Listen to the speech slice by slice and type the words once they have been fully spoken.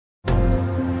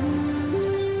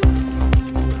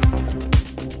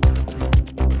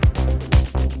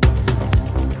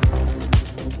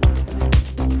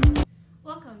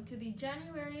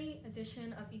January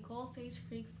edition of Ecole Sage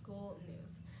Creek School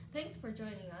News. Thanks for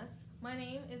joining us. My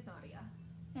name is Nadia.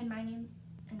 And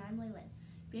I'm Laylan.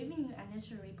 Bienvenue à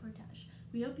notre reportage.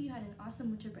 We hope you had an awesome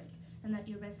winter break and that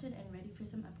you're rested and ready for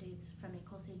some updates from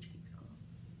Ecole Sage Creek School.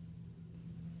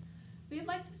 We'd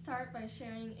like to start by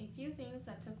sharing a few things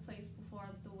that took place before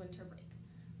the winter break.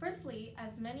 Firstly,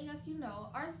 as many of you know,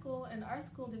 our school and our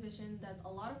school division does a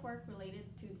lot of work related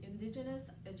to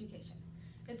Indigenous education.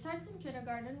 It starts in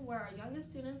kindergarten, where our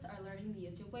youngest students are learning the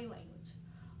Ojibwe language.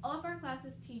 All of our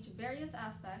classes teach various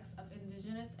aspects of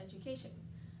Indigenous education.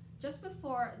 Just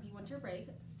before the winter break,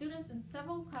 students in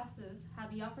several classes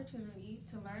had the opportunity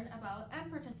to learn about and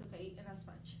participate in a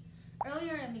smudge.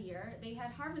 Earlier in the year, they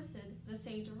had harvested the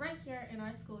sage right here in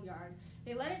our schoolyard.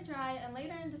 They let it dry, and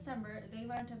later in December, they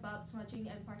learned about smudging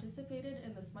and participated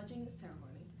in the smudging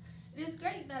ceremony. It is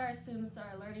great that our students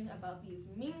are learning about these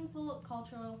meaningful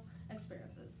cultural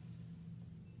experiences.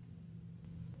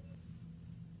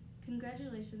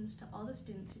 Congratulations to all the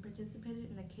students who participated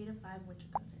in the K-5 winter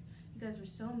concert. You guys were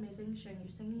so amazing sharing your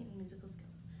singing and musical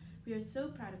skills. We are so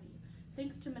proud of you.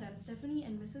 Thanks to Madame Stephanie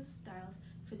and Mrs. Stiles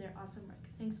for their awesome work.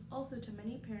 Thanks also to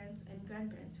many parents and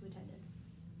grandparents who attended.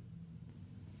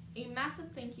 A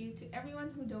massive thank you to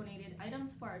everyone who donated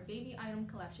items for our baby item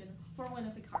collection for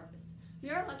Winnipeg Harvest. We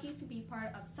are lucky to be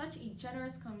part of such a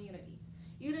generous community.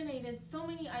 You donated so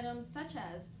many items such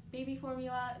as baby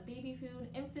formula, baby food,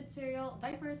 infant cereal,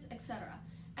 diapers, etc.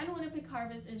 And Winnipeg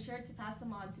Harvest ensured to pass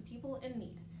them on to people in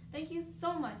need. Thank you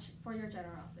so much for your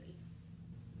generosity.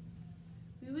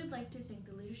 We would like to thank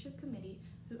the Leadership Committee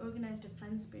who organized a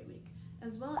Fun Spirit Week,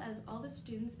 as well as all the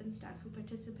students and staff who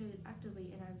participated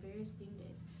actively in our various theme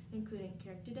days, including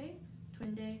Character Day,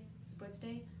 Twin Day, Sports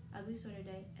Day, Ugly Sweater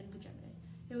Day, and Pajama Day.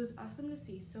 It was awesome to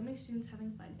see so many students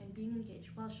having fun and being engaged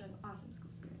while showing awesome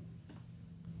school spirit.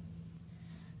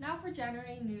 Now for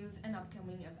January news and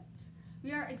upcoming events.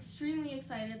 We are extremely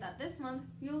excited that this month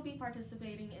we will be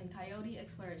participating in Coyote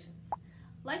Explorations.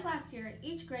 Like last year,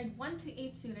 each grade 1 to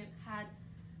 8 student had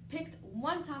picked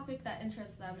one topic that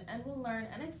interests them and will learn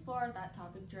and explore that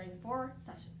topic during 4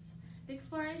 sessions. The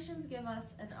explorations give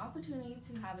us an opportunity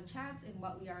to have a chance in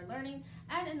what we are learning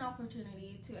and an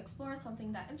opportunity to explore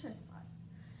something that interests us.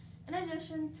 In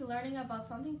addition to learning about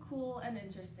something cool and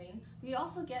interesting, we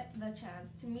also get the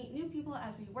chance to meet new people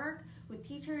as we work with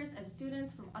teachers and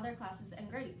students from other classes and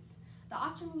grades. The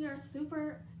options are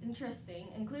super interesting,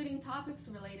 including topics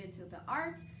related to the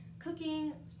art,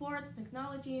 cooking, sports,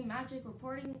 technology, magic,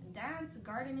 reporting, dance,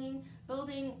 gardening,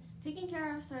 building, taking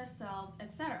care of ourselves,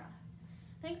 etc.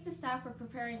 Thanks to staff for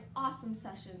preparing awesome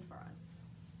sessions for us.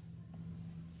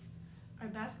 Our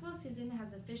basketball season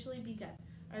has officially begun.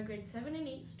 Our grade 7 and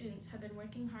 8 students have been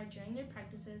working hard during their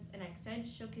practices and are excited to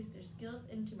showcase their skills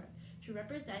and teamwork to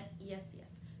represent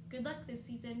ÉSCS. Good luck this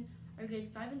season. Our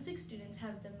grade 5 and 6 students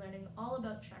have been learning all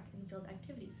about track and field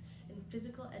activities and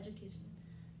physical education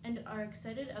and are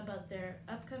excited about their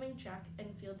upcoming track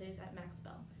and field days at Max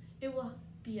Bell. It will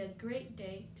be a great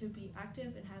day to be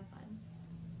active and have fun.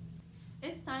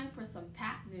 It's time for some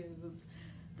PAC news.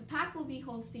 The PAC will be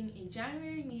hosting a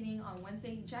January meeting on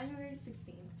Wednesday, January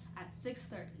 16th at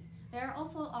 6:30. They are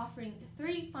also offering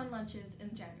 3 fun lunches in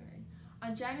January.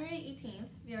 On January 18th,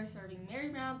 they are serving Mary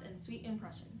Brown's and Sweet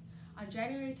Impression. On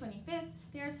January 25th,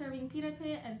 they are serving Pita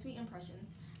Pit and Sweet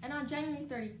Impressions. And on January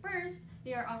 31st,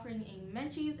 they are offering a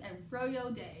Menchie's and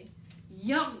Froyo Day.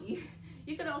 Yummy!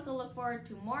 You could also look forward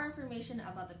to more information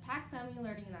about the PAC Family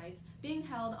Learning Nights being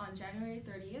held on January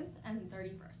 30th and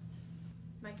 31st.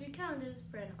 Mark your calendars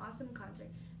for an awesome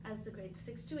concert as the grades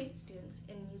 6 to 8 students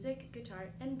in music, guitar,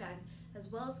 and band, as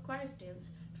well as choir students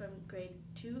from grade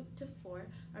 2 to 4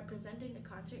 are presenting a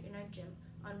concert in our gym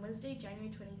on Wednesday, January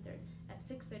 23rd at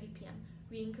 6:30 p.m.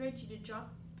 We encourage you to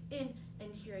drop in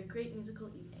and hear a great musical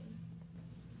evening.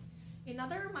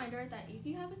 Another reminder that if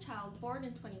you have a child born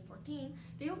in 2014,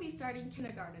 they will be starting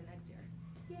kindergarten next year.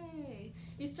 Yay!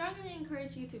 We strongly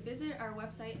encourage you to visit our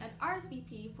website and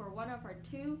RSVP for one of our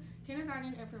 2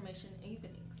 kindergarten information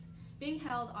evenings, being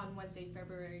held on Wednesday,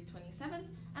 February 27th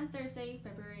and Thursday,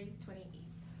 February 28th.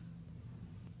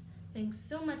 Thanks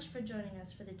so much for joining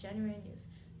us for the January news.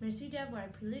 Merci d'avoir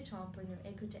pris le temps pour nous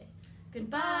écouter.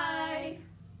 Goodbye!